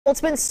Well, it's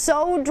been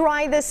so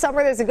dry this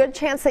summer, there's a good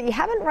chance that you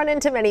haven't run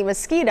into many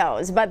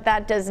mosquitoes, but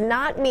that does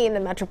not mean the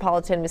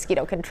Metropolitan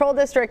Mosquito Control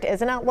District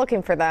isn't out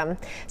looking for them.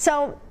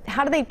 So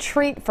how do they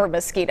treat for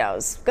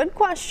mosquitoes? Good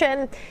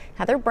question.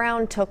 Heather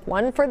Brown took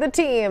one for the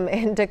team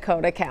in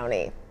Dakota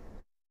County.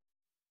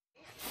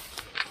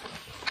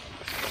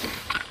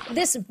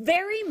 This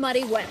very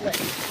muddy wetland.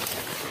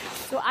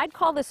 So I'd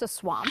call this a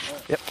swamp.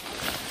 Yep.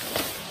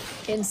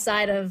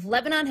 Inside of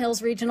Lebanon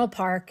Hills Regional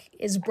Park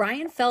is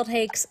Brian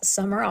Feldhake's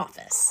summer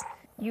office.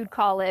 You'd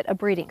call it a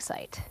breeding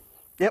site.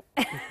 Yep.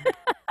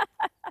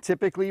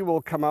 Typically,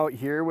 we'll come out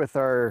here with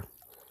our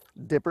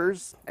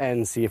dippers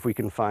and see if we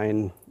can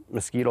find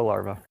mosquito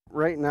larvae.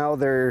 Right now,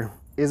 there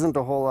isn't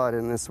a whole lot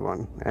in this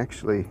one.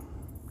 Actually,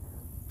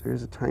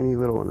 there's a tiny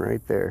little one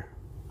right there.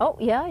 Oh,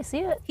 yeah, I see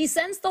it. He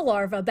sends the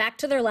larvae back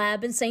to their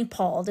lab in St.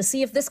 Paul to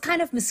see if this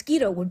kind of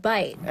mosquito would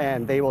bite.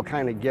 And they will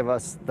kind of give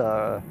us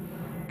the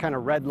kind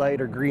of red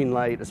light or green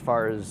light as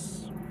far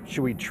as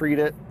should we treat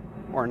it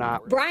or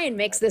not. Brian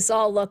makes this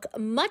all look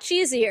much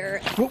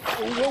easier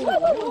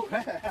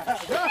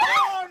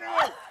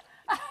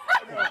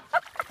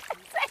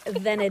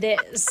than it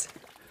is.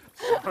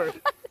 Sorry.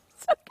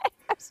 It's okay.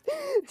 I was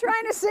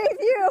trying to save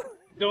you.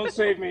 Don't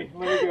save me.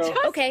 Let me go.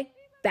 Okay,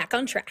 back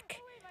on track.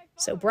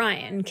 So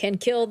Brian can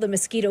kill the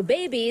mosquito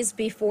babies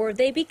before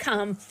they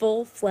become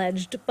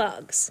full-fledged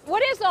bugs.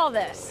 What is all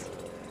this?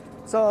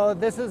 So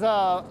this is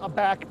a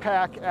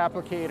backpack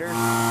applicator.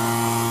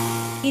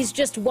 He's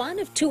just one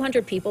of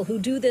 200 people who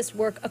do this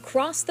work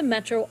across the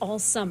metro all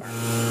summer.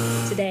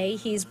 Today,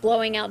 he's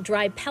blowing out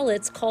dry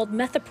pellets called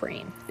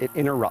methoprene. It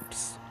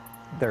interrupts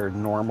their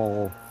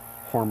normal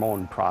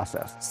hormone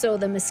process. So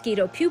the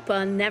mosquito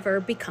pupa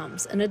never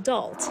becomes an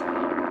adult.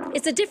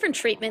 It's a different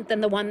treatment than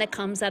the one that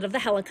comes out of the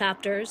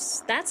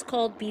helicopters. That's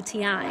called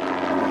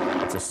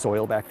BTI. It's a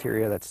soil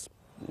bacteria that's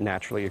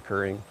naturally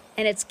occurring.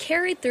 And it's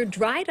carried through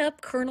dried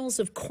up kernels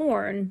of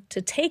corn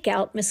to take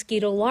out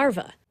mosquito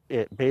larvae.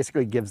 It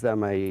basically gives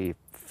them a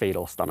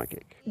fatal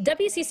stomachache.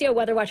 WCCO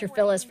weather watcher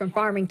Phyllis from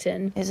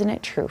Farmington Isn't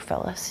it true,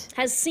 Phyllis?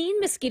 has seen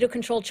mosquito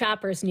control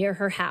choppers near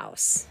her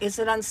house. Is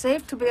it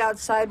unsafe to be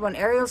outside when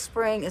aerial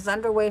spraying is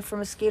underway for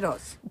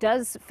mosquitoes?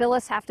 Does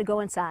Phyllis have to go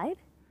inside?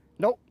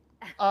 Nope.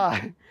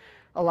 A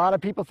lot of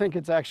people think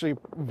it's actually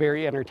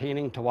very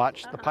entertaining to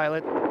watch the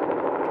pilot.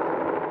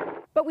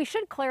 But we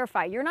should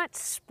clarify, you're not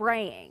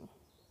spraying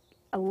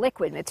a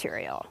liquid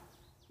material,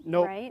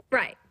 Nope. right?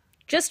 Right.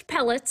 Just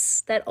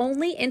pellets that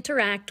only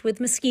interact with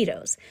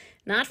mosquitoes,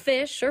 not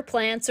fish or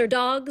plants or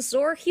dogs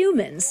or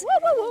humans,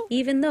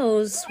 even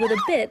those with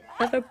a bit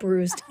of a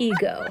bruised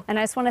ego. And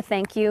I just want to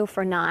thank you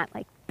for not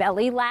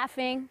belly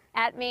laughing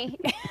at me.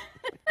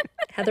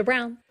 Heather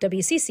Brown,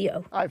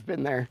 WCCO I've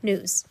been there.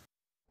 News.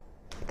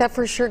 That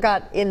for sure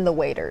got in the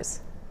waders.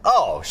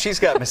 Oh, she's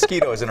got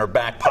mosquitoes in her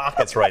back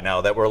pockets right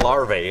now that were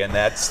larvae in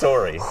that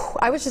story.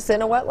 I was just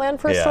in a wetland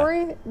for a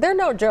story. They're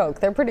no joke.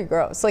 They're pretty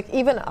gross.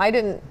 Even I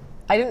didn't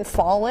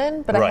fall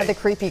in, but I had the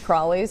creepy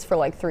crawlies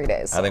for 3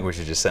 days. I think we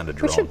should just send a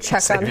drone. We should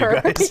check on Save her.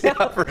 You guys.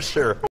 Yeah, for sure.